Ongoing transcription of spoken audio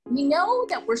We know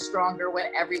that we're stronger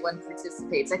when everyone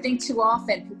participates. I think too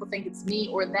often people think it's me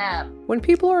or them. When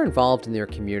people are involved in their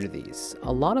communities,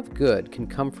 a lot of good can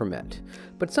come from it,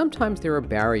 but sometimes there are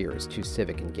barriers to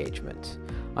civic engagement.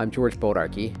 I'm George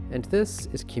Bodarky, and this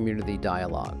is Community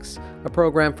Dialogues, a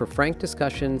program for frank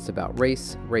discussions about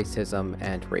race, racism,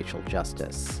 and racial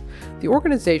justice. The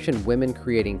organization Women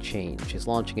Creating Change is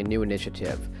launching a new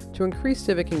initiative to increase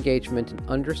civic engagement in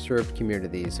underserved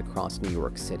communities across New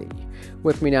York City.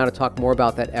 With me now to talk more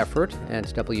about that effort and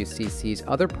WCC's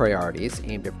other priorities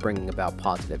aimed at bringing about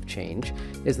positive change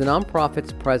is the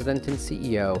nonprofit's president and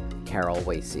CEO, Carol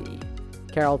Wasey.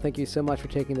 Carol, thank you so much for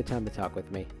taking the time to talk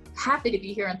with me. Happy to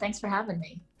be here, and thanks for having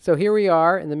me. So here we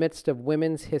are in the midst of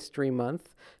Women's History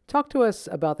Month. Talk to us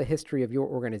about the history of your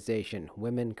organization,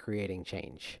 Women Creating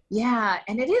Change. Yeah,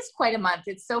 and it is quite a month.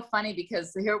 It's so funny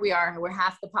because here we are, we're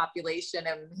half the population,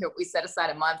 and here we set aside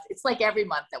a month. It's like every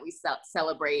month that we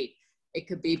celebrate. It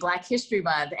could be Black History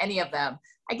Month, any of them.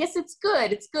 I guess it's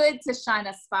good. It's good to shine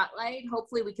a spotlight.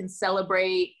 Hopefully we can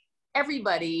celebrate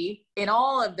everybody in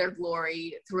all of their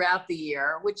glory throughout the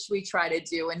year, which we try to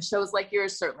do, and shows like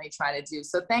yours certainly try to do.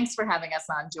 So thanks for having us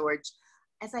on, George.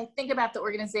 As I think about the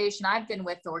organization, I've been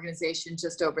with the organization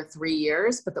just over 3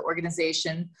 years, but the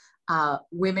organization,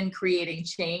 Women Creating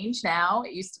Change now,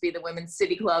 it used to be the Women's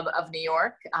City Club of New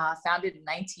York, founded in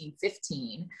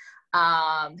 1915,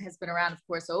 has been around, of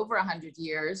course, over 100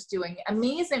 years, doing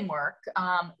amazing work,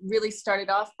 really started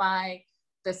off by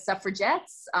the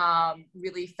suffragettes,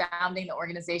 really founding the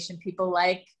organization, people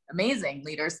like amazing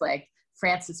leaders like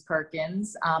Frances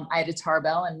Perkins, Ida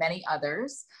Tarbell, and many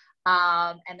others.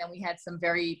 And then we had some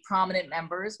very prominent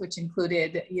members, which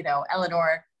included,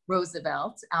 Eleanor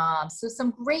Roosevelt. So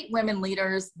some great women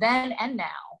leaders then and now.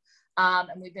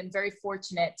 And we've been very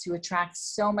fortunate to attract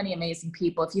so many amazing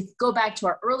people. If you go back to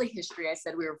our early history, I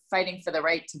said we were fighting for the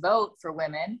right to vote for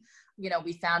women. We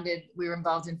were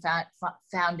involved in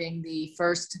founding the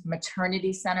first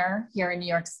maternity center here in New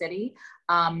York City.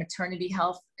 Maternity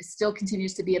health still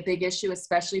continues to be a big issue,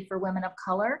 especially for women of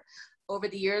color. Over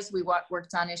the years, we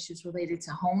worked on issues related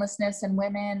to homelessness in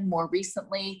women. More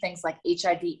recently, things like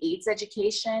HIV/AIDS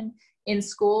education in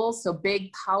schools. So big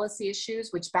policy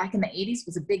issues, which back in the 80s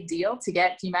was a big deal to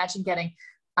get. Can you imagine getting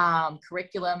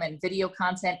curriculum and video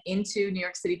content into New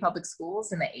York City public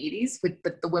schools in the 80s,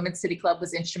 but the Women's City Club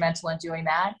was instrumental in doing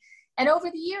that. And over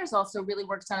the years also really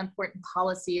worked on important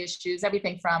policy issues,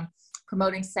 everything from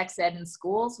promoting sex ed in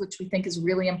schools, which we think is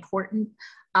really important,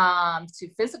 to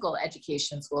physical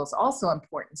education in schools, also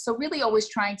important. So really always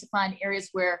trying to find areas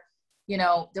where,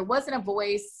 there wasn't a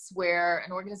voice, where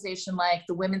an organization like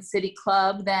the Women's City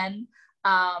Club then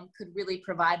could really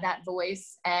provide that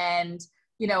voice, and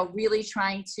really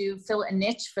trying to fill a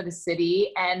niche for the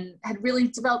city, and had really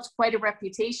developed quite a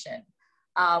reputation.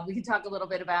 We can talk a little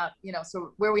bit about,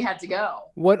 so where we had to go.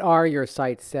 What are your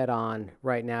sights set on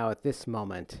right now at this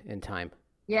moment in time?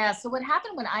 Yeah, so what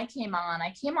happened when I came on,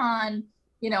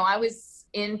 I was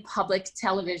in public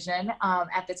television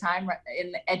at the time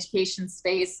in the education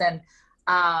space, and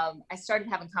I started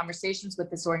having conversations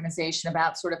with this organization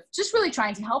about sort of just really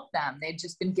trying to help them. They'd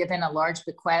just been given a large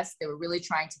bequest. They were really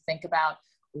trying to think about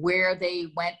where they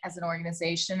went as an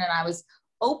organization. And I was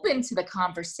open to the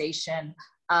conversation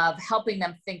of helping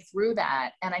them think through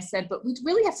that. And I said, but we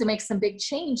really have to make some big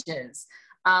changes.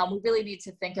 We really need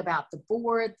to think about the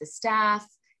board, the staff,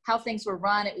 how things were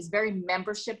run. It was very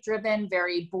membership driven,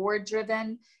 very board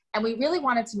driven. And we really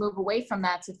wanted to move away from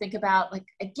that to think about,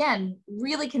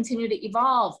 really continue to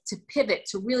evolve, to pivot,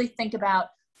 to really think about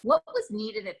what was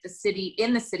needed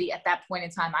in the city at that point in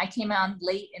time. I came on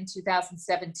late in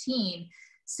 2017.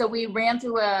 So we ran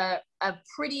through a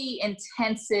pretty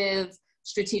intensive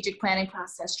strategic planning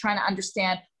process, trying to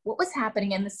understand what was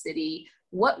happening in the city,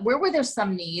 where were there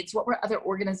some needs, what were other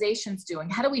organizations doing,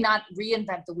 how do we not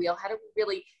reinvent the wheel, how do we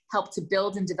really help to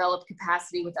build and develop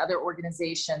capacity with other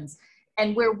organizations.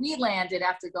 And where we landed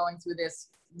after going through this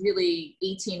really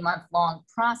 18-month-long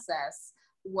process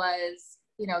was,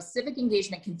 civic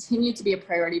engagement continued to be a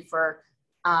priority for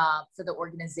the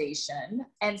organization.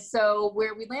 And so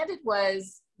where we landed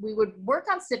was we would work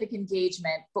on civic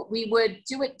engagement, but we would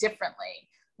do it differently.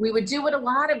 We would do what a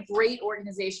lot of great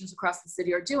organizations across the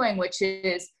city are doing, which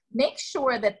is make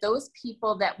sure that the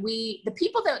people that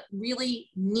really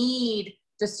need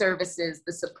the services,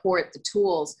 the support, the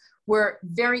tools, were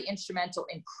very instrumental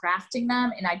in crafting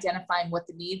them and identifying what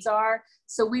the needs are.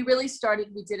 So we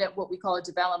did what we call a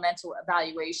developmental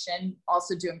evaluation,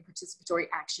 also doing participatory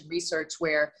action research,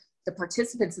 where the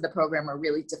participants of the program are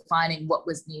really defining what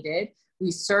was needed. We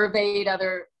surveyed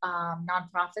other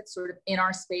nonprofits sort of in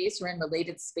our space or in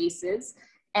related spaces.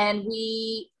 And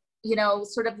we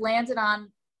sort of landed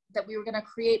on that we were going to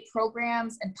create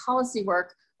programs and policy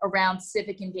work around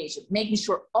civic engagement, making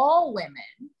sure all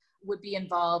women would be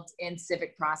involved in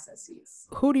civic processes.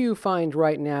 Who do you find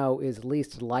right now is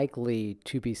least likely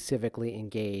to be civically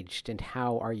engaged, and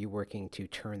how are you working to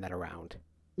turn that around?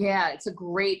 Yeah, it's a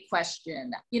great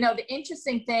question. The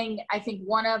interesting thing, I think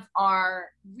one of our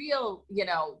real,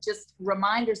 just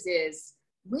reminders is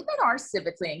women are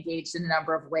civically engaged in a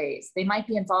number of ways. They might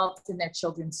be involved in their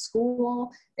children's school.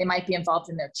 They might be involved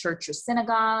in their church or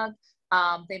synagogue.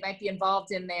 They might be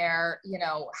involved in their,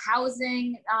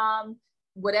 housing,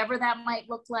 whatever that might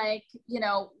look like.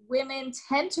 Women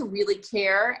tend to really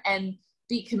care and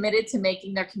be committed to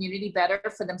making their community better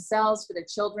for themselves, for their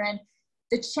children.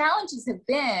 The challenges have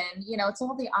been, it's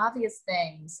all the obvious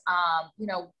things.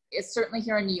 It's certainly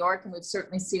here in New York, and we've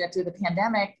certainly seen it through the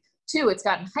pandemic too. It's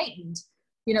gotten heightened.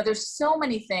 There's so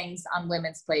many things on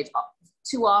women's plate.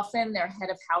 Too often they're head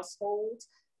of household.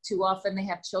 Too often they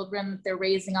have children that they're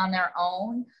raising on their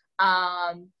own.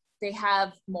 They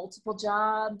have multiple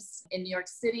jobs. In New York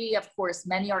City, of course,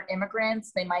 many are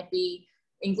immigrants.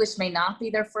 English may not be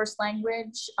their first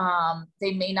language.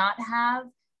 They may not have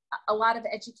a lot of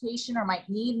education or might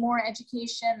need more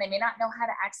education. They may not know how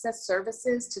to access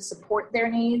services to support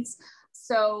their needs.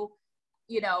 So,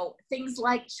 things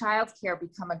like childcare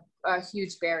become a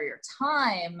huge barrier.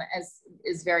 Time, as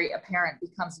is very apparent,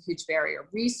 becomes a huge barrier.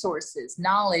 Resources,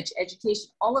 knowledge, education,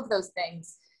 all of those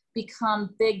things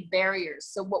become big barriers.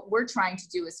 So what we're trying to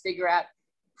do is figure out,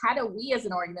 how do we as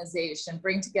an organization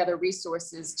bring together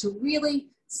resources to really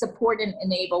support and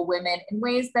enable women in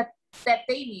ways that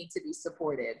they need to be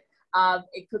supported.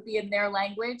 It could be in their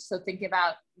language. So think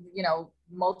about,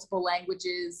 multiple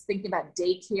languages, thinking about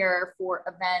daycare for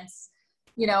events.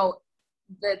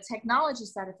 The technology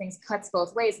side of things cuts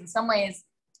both ways. In some ways,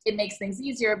 it makes things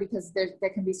easier because there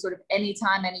can be sort of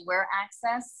anytime, anywhere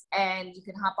access, and you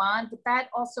can hop on, but that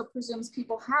also presumes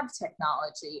people have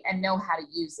technology and know how to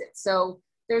use it. So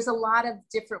there's a lot of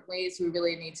different ways we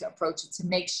really need to approach it to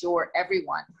make sure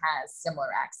everyone has similar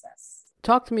access.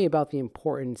 Talk to me about the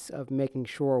importance of making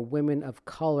sure women of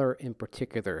color in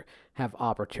particular have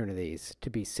opportunities to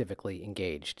be civically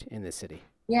engaged in the city.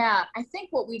 Yeah, I think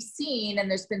what we've seen, and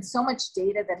there's been so much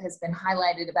data that has been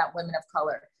highlighted about women of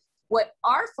color, what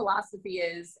our philosophy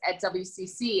is at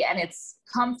WCC, and it's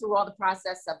come through all the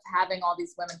process of having all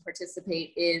these women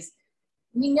participate, is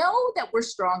we know that we're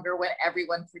stronger when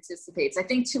everyone participates. I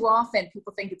think too often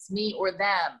people think it's me or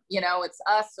them, it's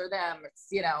us or them.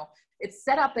 It's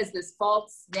set up as this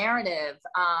false narrative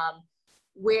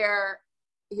where,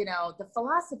 the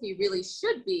philosophy really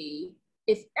should be,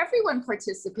 if everyone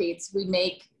participates, we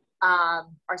make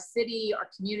our city, our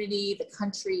community, the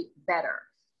country better.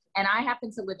 And I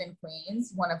happen to live in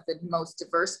Queens, one of the most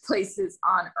diverse places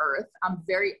on earth. I'm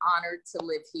very honored to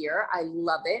live here. I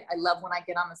love it. I love when I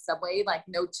get on the subway, like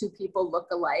no two people look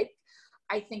alike.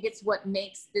 I think it's what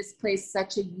makes this place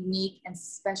such a unique and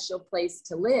special place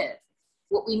to live.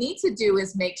 What we need to do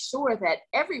is make sure that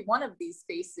every one of these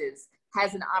spaces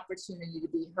has an opportunity to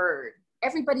be heard.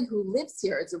 Everybody who lives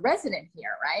here is a resident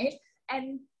here, right?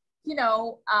 And,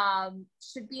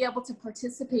 should be able to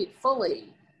participate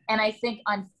fully. And I think,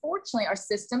 unfortunately, our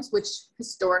systems, which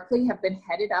historically have been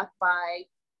headed up by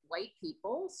white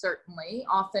people, certainly,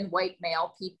 often white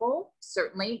male people,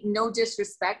 certainly, no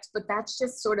disrespect, but that's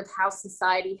just sort of how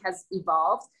society has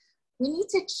evolved. We need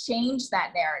to change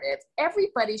that narrative.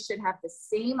 Everybody should have the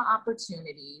same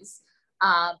opportunities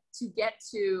to get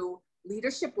to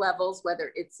leadership levels,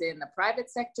 whether it's in the private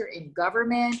sector, in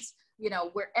government,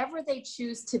 wherever they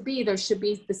choose to be, there should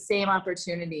be the same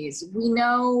opportunities. We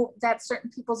know that certain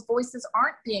people's voices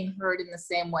aren't being heard in the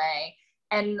same way.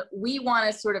 And we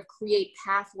want to sort of create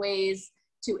pathways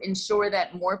to ensure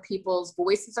that more people's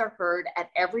voices are heard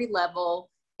at every level,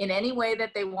 in any way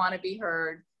that they want to be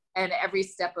heard, and every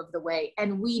step of the way.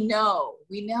 And we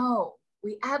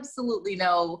absolutely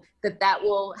know that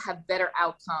will have better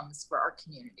outcomes for our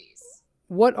communities.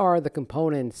 What are the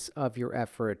components of your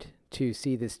effort to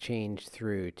see this change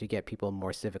through to get people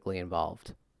more civically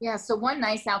involved? Yeah, so one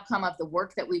nice outcome of the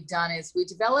work that we've done is we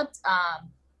developed,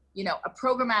 a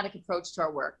programmatic approach to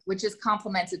our work, which is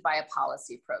complemented by a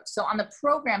policy approach. So on the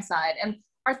program side, and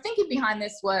our thinking behind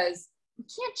this was, we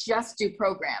can't just do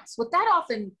programs. What that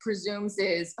often presumes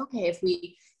is, okay, if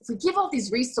we give all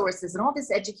these resources and all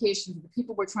this education to the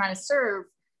people we're trying to serve,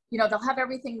 they'll have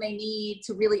everything they need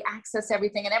to really access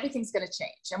everything, and everything's going to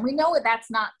change. And we know that that's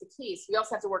not the case. We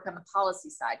also have to work on the policy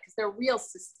side because there are real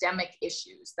systemic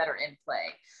issues that are in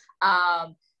play.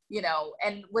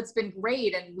 And what's been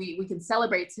great, and we can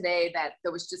celebrate today that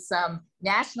there was just some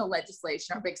national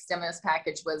legislation. Our big stimulus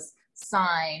package was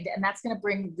signed, and that's going to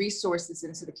bring resources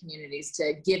into the communities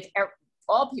to give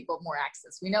all people more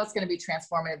access. We know it's going to be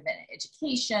transformative in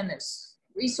education. There's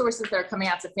resources that are coming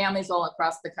out to families all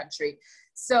across the country.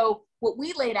 So what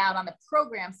we laid out on the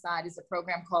program side is a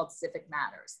program called Civic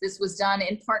Matters. This was done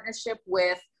in partnership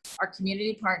with our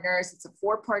community partners. It's a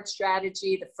 4-part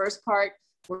strategy. The first part,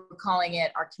 we're calling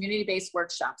it our community-based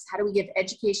workshops. How do we give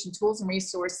education tools and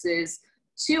resources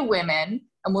to women?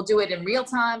 And we'll do it in real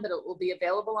time, but it will be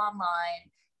available online.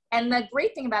 And the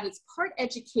great thing about it, it's part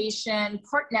education,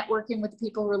 part networking with the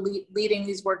people who are leading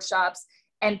these workshops,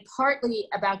 and partly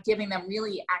about giving them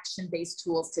really action-based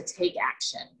tools to take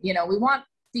action. You know, we want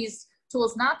these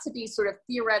tools not to be sort of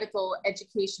theoretical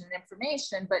education and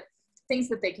information, but things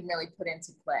that they can really put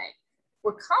into play.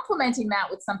 We're complementing that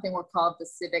with something we're called the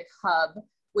Civic Hub,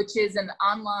 which is an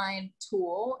online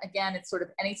tool. Again, it's sort of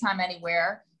anytime,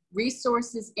 anywhere,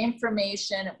 resources,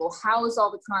 information. It will house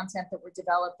all the content that we're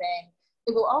developing.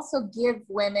 It will also give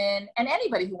women, and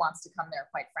anybody who wants to come there,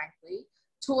 quite frankly,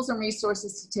 tools and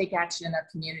resources to take action in their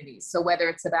communities. So whether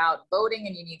it's about voting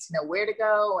and you need to know where to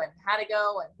go and how to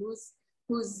go and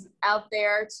who's out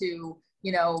there, to,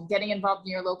 you know, getting involved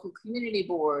in your local community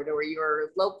board or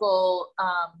your local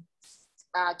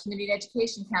community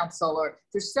education council, or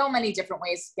there's so many different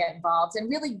ways to get involved, and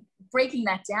really breaking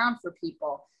that down for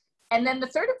people. And then the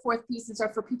third and fourth pieces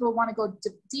are for people who want to go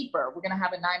deeper. We're going to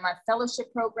have a 9-month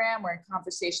fellowship program. We're in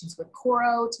conversations with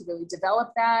Coro to really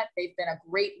develop that. They've been a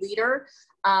great leader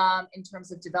in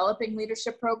terms of developing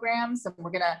leadership programs. And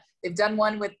they've done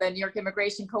one with the New York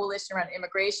Immigration Coalition around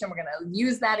immigration. We're going to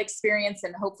use that experience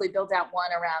and hopefully build out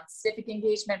one around civic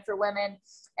engagement for women.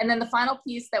 And then the final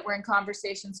piece that we're in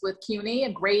conversations with CUNY, a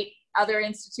great other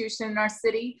institution in our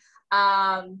city,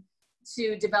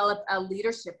 to develop a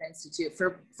leadership institute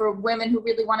for women who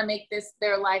really want to make this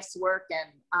their life's work and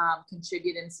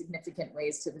contribute in significant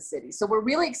ways to the city. So we're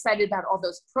really excited about all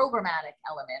those programmatic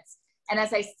elements. And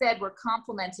as I said, we're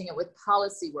complementing it with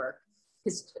policy work,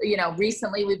 because, you know,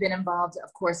 recently we've been involved,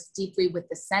 of course, deeply with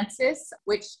the census,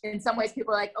 which in some ways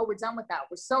people are like, oh, we're done with that.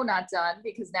 We're so not done,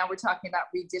 because now we're talking about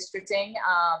redistricting,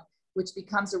 which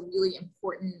becomes a really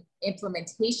important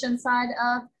implementation side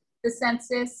of the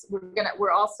census. We've been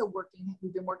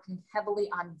working heavily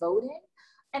on voting,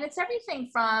 and it's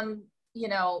everything from, you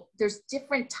know, there's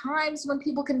different times when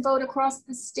people can vote across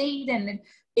the state and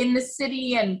in the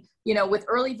city, and, you know, with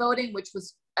early voting, which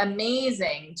was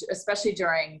amazing, especially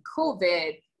during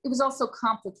COVID, it was also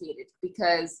complicated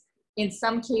because in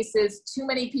some cases, too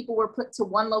many people were put to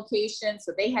one location,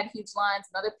 so they had huge lines,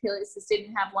 and other places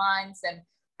didn't have lines, and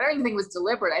I don't even think it was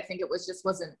deliberate. I think it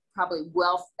wasn't probably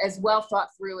as well thought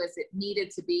through as it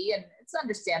needed to be. And it's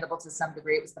understandable to some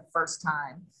degree. It was the first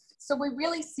time. So we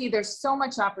really see there's so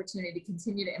much opportunity to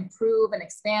continue to improve and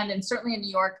expand. And certainly in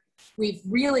New York, we've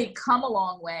really come a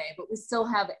long way, but we still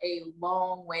have a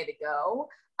long way to go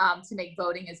to make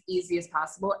voting as easy as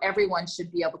possible. Everyone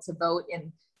should be able to vote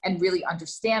and really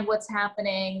understand what's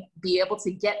happening, be able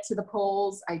to get to the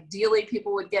polls. Ideally,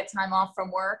 people would get time off from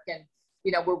work, and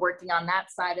you know, we're working on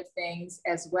that side of things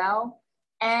as well.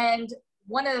 And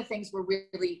one of the things we're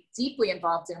really deeply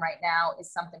involved in right now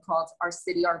is something called Our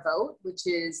City, Our Vote, which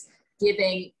is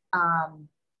giving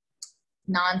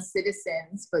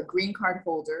non-citizens, but green card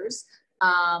holders,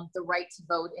 the right to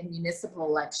vote in municipal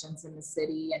elections in the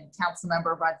city. And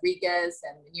Councilmember Rodriguez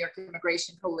and the New York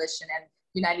Immigration Coalition and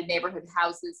United Neighborhood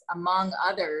Houses, among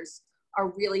others, are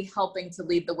really helping to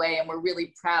lead the way, and we're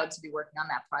really proud to be working on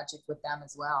that project with them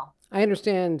as well. I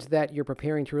understand that you're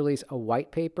preparing to release a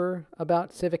white paper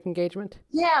about civic engagement.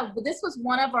 Yeah, but this was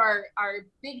one of our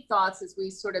big thoughts as we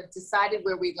sort of decided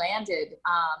where we landed.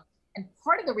 And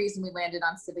part of the reason we landed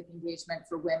on civic engagement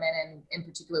for women, and in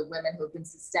particular women who have been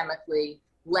systemically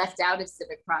left out of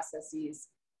civic processes,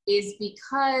 is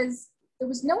because there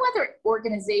was no other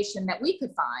organization that we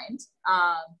could find,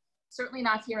 certainly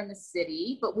not here in the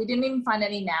city, but we didn't even find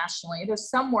any nationally. There's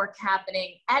some work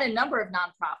happening at a number of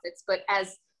nonprofits, but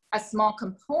as a small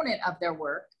component of their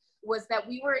work was that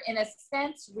we were, in a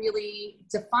sense, really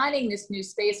defining this new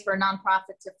space for a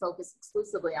nonprofit to focus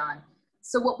exclusively on.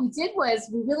 So what we did was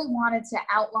we really wanted to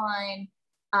outline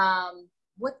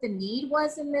what the need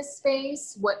was in this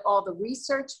space, what all the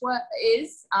research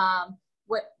is,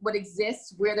 what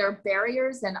exists, where there are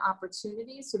barriers and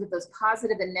opportunities, sort of those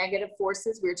positive and negative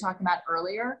forces we were talking about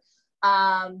earlier,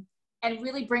 and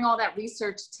really bring all that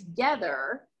research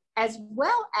together, as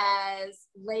well as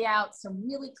lay out some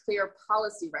really clear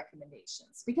policy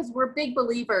recommendations, because we're big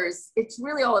believers. It's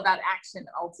really all about action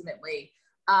ultimately.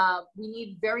 We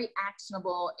need very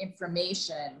actionable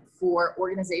information for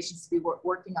organizations to be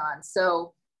working on.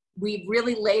 So we've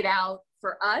really laid out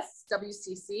for us,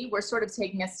 WCC, we're sort of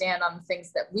taking a stand on the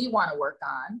things that we want to work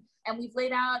on. And we've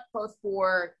laid out both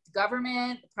for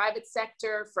government, the private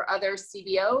sector, for other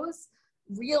CBOs,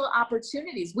 real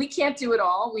opportunities. We can't do it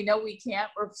all. We know we can't.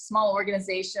 We're a small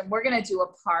organization. We're going to do a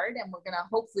part, and we're going to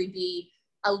hopefully be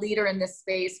a leader in this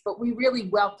space, but we really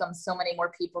welcome so many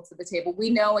more people to the table.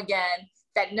 We know, again,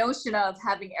 that notion of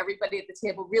having everybody at the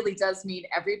table really does mean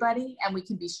everybody, and we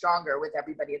can be stronger with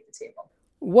everybody at the table.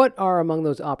 What are among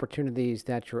those opportunities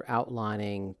that you're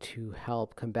outlining to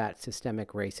help combat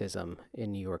systemic racism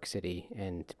in New York City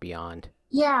and beyond?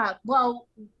 Yeah, well,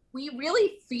 we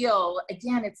really feel,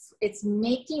 again, it's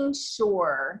making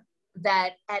sure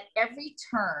that at every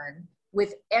turn,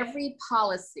 with every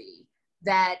policy,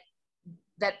 that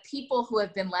people who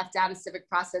have been left out of civic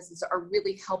processes are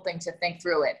really helping to think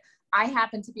through it. I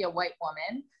happen to be a white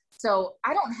woman, so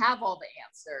I don't have all the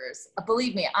answers.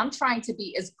 Believe me, I'm trying to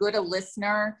be as good a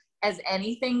listener as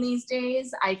anything these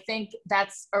days. I think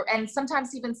and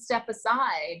sometimes even step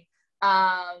aside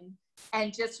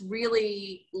and just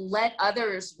really let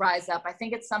others rise up. I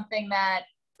think it's something that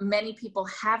many people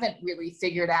haven't really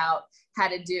figured out how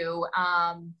to do.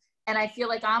 And I feel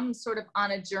like I'm sort of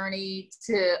on a journey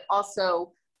to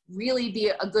also really be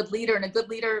a good leader. And a good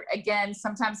leader, again,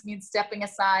 sometimes means stepping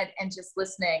aside and just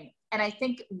listening. And I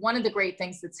think one of the great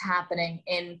things that's happening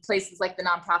in places like the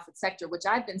nonprofit sector, which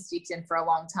I've been steeped in for a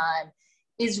long time,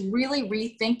 is really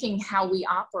rethinking how we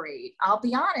operate. I'll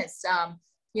be honest,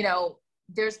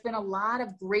 there's been a lot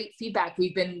of great feedback.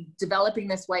 We've been developing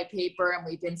this white paper and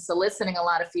we've been soliciting a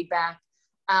lot of feedback.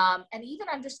 And even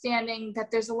understanding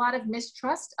that there's a lot of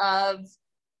mistrust of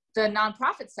the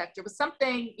nonprofit sector was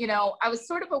something, I was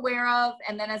sort of aware of.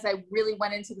 And then as I really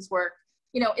went into this work,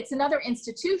 it's another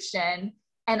institution,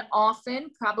 and often,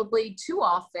 probably too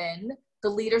often, the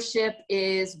leadership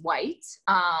is white.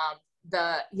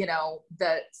 The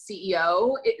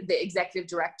CEO, the executive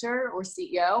director or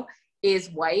CEO is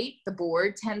white. The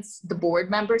board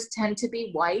members tend to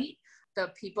be white.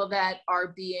 The people that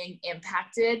are being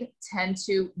impacted tend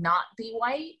to not be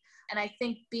white. And I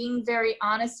think being very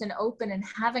honest and open and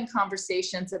having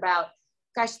conversations about,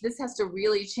 gosh, this has to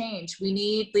really change. We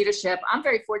need leadership. I'm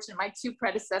very fortunate. My two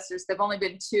predecessors, they've only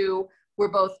been two, are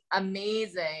both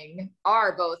amazing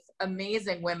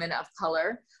women of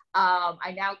color.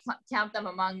 I now count them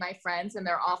among my friends, and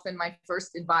they're often my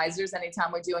first advisors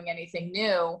anytime we're doing anything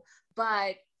new.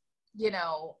 But,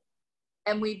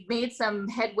 and we've made some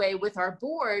headway with our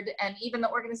board, and even the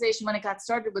organization when it got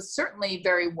started was certainly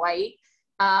very white.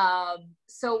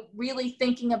 So really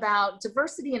thinking about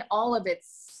diversity in all of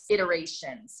its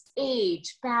iterations,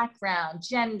 age, background,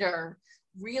 gender,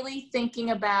 really thinking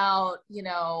about,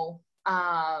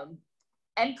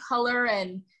 and color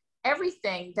and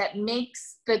everything that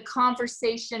makes the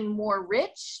conversation more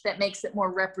rich, that makes it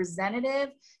more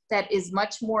representative, that is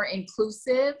much more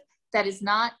inclusive, that is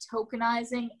not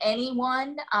tokenizing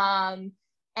anyone.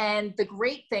 And the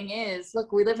great thing is,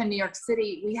 look, we live in New York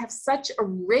City. We have such a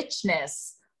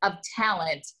richness of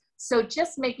talent. So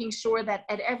just making sure that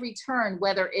at every turn,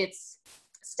 whether it's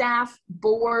staff,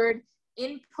 board,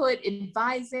 input,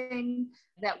 advising,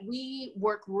 that we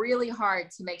work really hard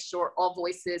to make sure all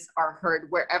voices are heard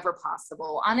wherever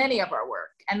possible on any of our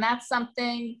work. And that's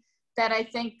something that I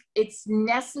think it's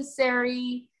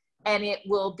necessary, and it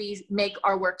will make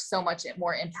our work so much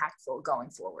more impactful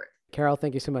going forward. Carol,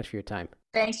 thank you so much for your time.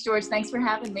 Thanks, George. Thanks for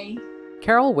having me.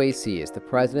 Carol Wasey is the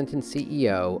president and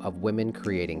CEO of Women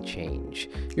Creating Change.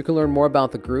 You can learn more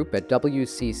about the group at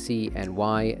wccny.org.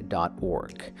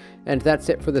 And that's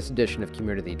it for this edition of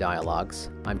Community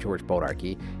Dialogues. I'm George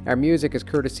Bodarky. Our music is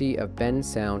courtesy of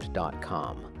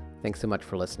bensound.com. Thanks so much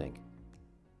for listening.